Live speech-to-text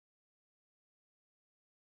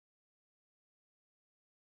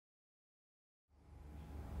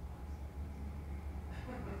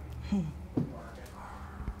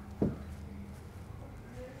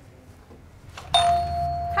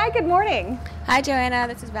good morning. Hi,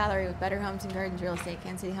 Joanna. This is Valerie with Better Homes and Gardens Real Estate,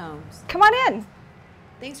 Kansas City Homes. Come on in.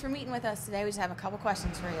 Thanks for meeting with us today. We just have a couple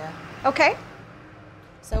questions for you. Okay.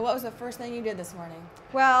 So what was the first thing you did this morning?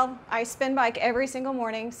 Well, I spin bike every single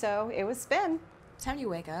morning, so it was spin. What time do you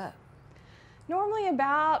wake up? Normally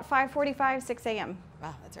about 5:45, 6 a.m.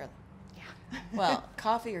 Wow, that's early. Yeah. Well,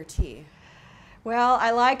 coffee or tea? Well,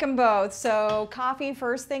 I like them both. So coffee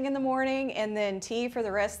first thing in the morning and then tea for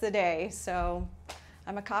the rest of the day. So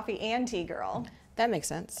I'm a coffee and tea girl. That makes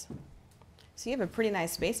sense. So you have a pretty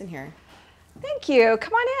nice space in here. Thank you.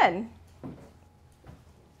 Come on in.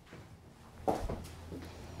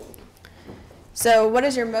 So what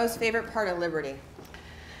is your most favorite part of Liberty?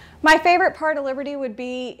 My favorite part of Liberty would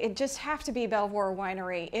be, it just have to be Belvoir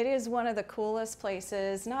Winery. It is one of the coolest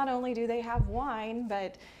places. Not only do they have wine,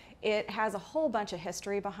 but it has a whole bunch of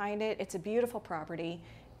history behind it. It's a beautiful property,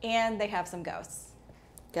 and they have some ghosts.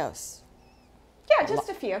 Ghosts. Yeah, just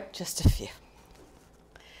a few. Just a few.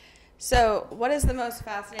 So what is the most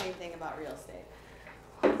fascinating thing about real estate?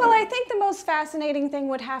 Well, I think the most fascinating thing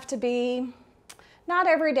would have to be, not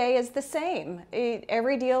every day is the same.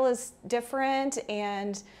 Every deal is different,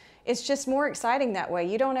 and it's just more exciting that way.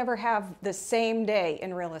 You don't ever have the same day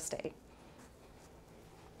in real estate.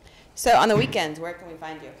 So on the weekends, where can we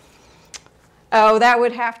find you? Oh, that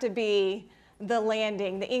would have to be the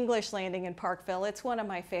Landing, the English Landing in Parkville. It's one of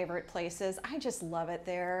my favorite places. I just love it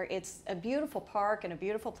there. It's a beautiful park and a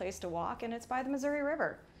beautiful place to walk, and it's by the Missouri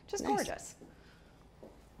River. Just nice. Gorgeous.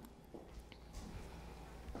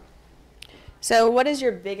 So what is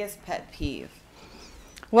your biggest pet peeve?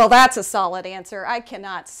 Well, that's a solid answer. I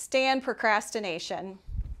cannot stand procrastination.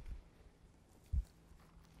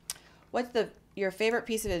 What's your favorite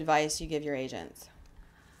piece of advice you give your agents?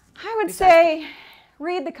 I would say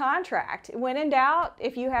read the contract. When in doubt,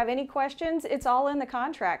 if you have any questions, it's all in the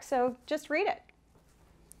contract. So just read it.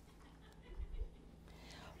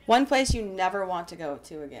 One place you never want to go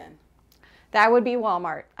to again? That would be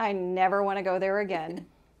Walmart. I never want to go there again.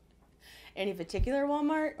 Any particular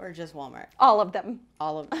Walmart or just Walmart? All of them.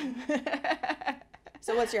 All of them.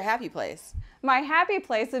 So what's your happy place? My happy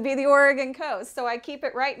place would be the Oregon coast, so I keep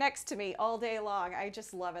it right next to me all day long. I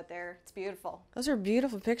just love it there. It's beautiful. Those are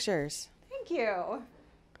beautiful pictures. Thank you.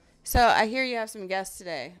 So I hear you have some guests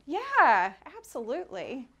today. Yeah,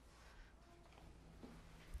 absolutely.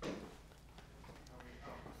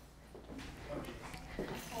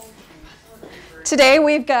 Today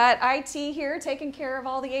we've got IT here taking care of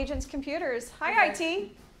all the agents' computers. Hi,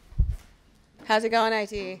 IT. How's it going,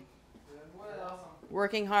 IT?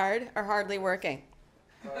 Working hard or hardly working?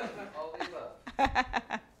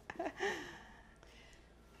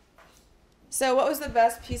 So what was the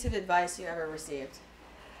best piece of advice you ever received?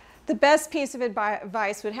 The best piece of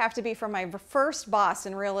advice would have to be from my first boss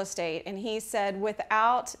in real estate, and he said,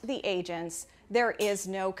 without the agents, there is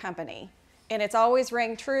no company. And it's always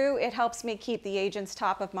rang true. It helps me keep the agents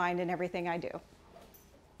top of mind in everything I do.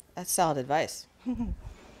 That's solid advice.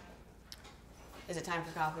 Is it time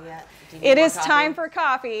for coffee yet? It is time for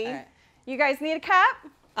coffee. All right. You guys need a cup?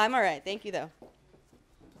 I'm all right. Thank you, though.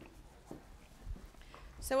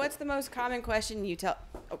 So what's the most common question you get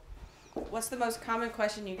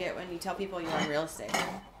when you tell people you're in real estate?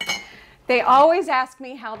 They always ask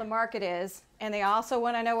me how the market is, and they also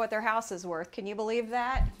want to know what their house is worth. Can you believe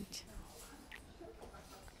that?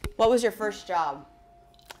 What was your first job?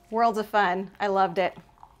 Worlds of fun. I loved it.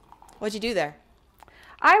 What'd you do there?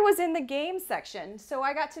 I was in the game section, so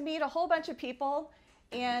I got to meet a whole bunch of people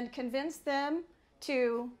and convince them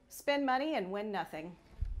to spend money and win nothing.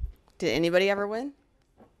 Did anybody ever win?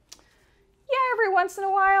 Yeah, every once in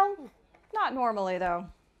a while. Not normally, though.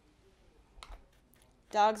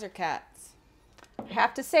 Dogs or cats? I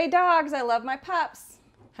have to say dogs. I love my pups.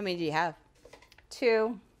 How many do you have?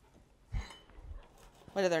 2.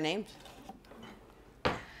 What are their names?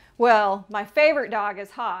 Well, my favorite dog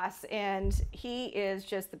is Haas, and he is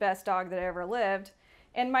just the best dog that ever lived.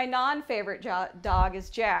 And my non-favorite dog is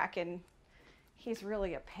Jack, and he's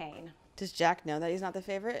really a pain. Does Jack know that he's not the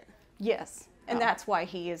favorite? Yes, and that's why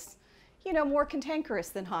he is, more cantankerous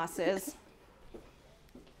than Haas is.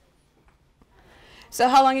 So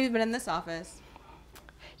how long have you been in this office?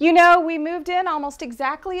 We moved in almost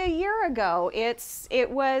exactly a year ago.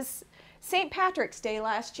 It was St. Patrick's Day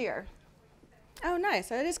last year. Oh, nice.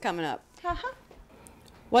 So it is coming up. Uh-huh.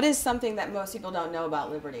 What is something that most people don't know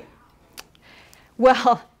about Liberty?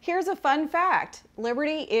 Well, here's a fun fact.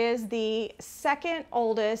 Liberty is the second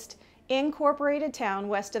oldest incorporated town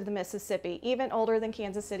west of the Mississippi, even older than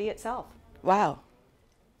Kansas City itself. Wow.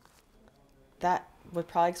 That would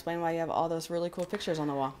probably explain why you have all those really cool pictures on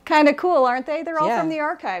the wall. Kind of cool, aren't they? They're all Yeah. from the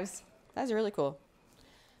archives. That's really cool.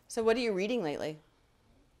 So what are you reading lately?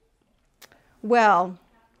 Well,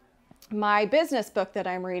 my business book that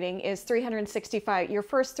I'm reading is Your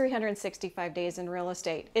First 365 Days in Real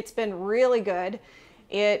Estate. It's been really good.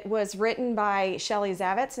 It was written by Shelley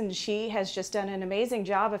Zavitz, and she has just done an amazing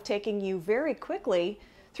job of taking you very quickly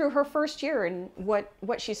through her first year and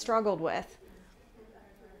what she struggled with.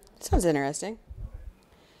 Sounds interesting.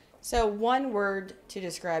 So one word to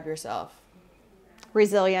describe yourself.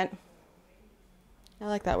 Resilient. I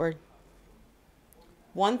like that word.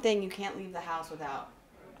 One thing you can't leave the house without.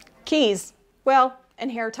 Keys. Well,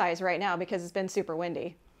 and hair ties right now because it's been super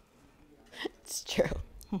windy. It's true.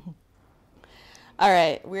 All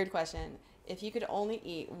right, weird question. If you could only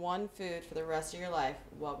eat one food for the rest of your life,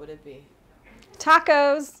 what would it be?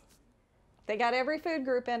 Tacos. They got every food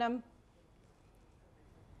group in them.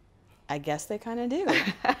 I guess they kind of do.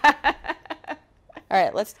 All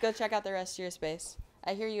right, let's go check out the rest of your space.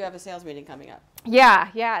 I hear you have a sales meeting coming up.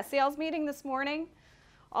 Yeah. Sales meeting this morning.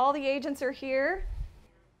 All the agents are here.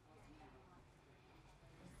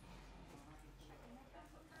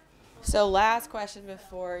 So last question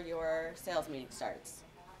before your sales meeting starts.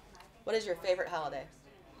 What is your favorite holiday?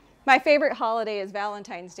 My favorite holiday is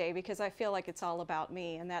Valentine's Day because I feel like it's all about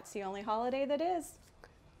me, and that's the only holiday that is.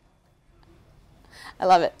 I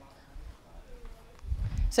love it.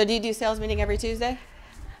 So do you do sales meeting every Tuesday?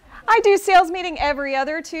 I do sales meeting every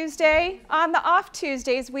other Tuesday. On the off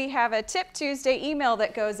Tuesdays, we have a Tip Tuesday email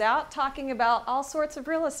that goes out talking about all sorts of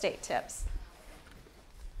real estate tips.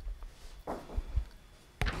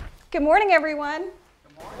 Good morning, everyone.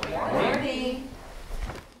 Good morning.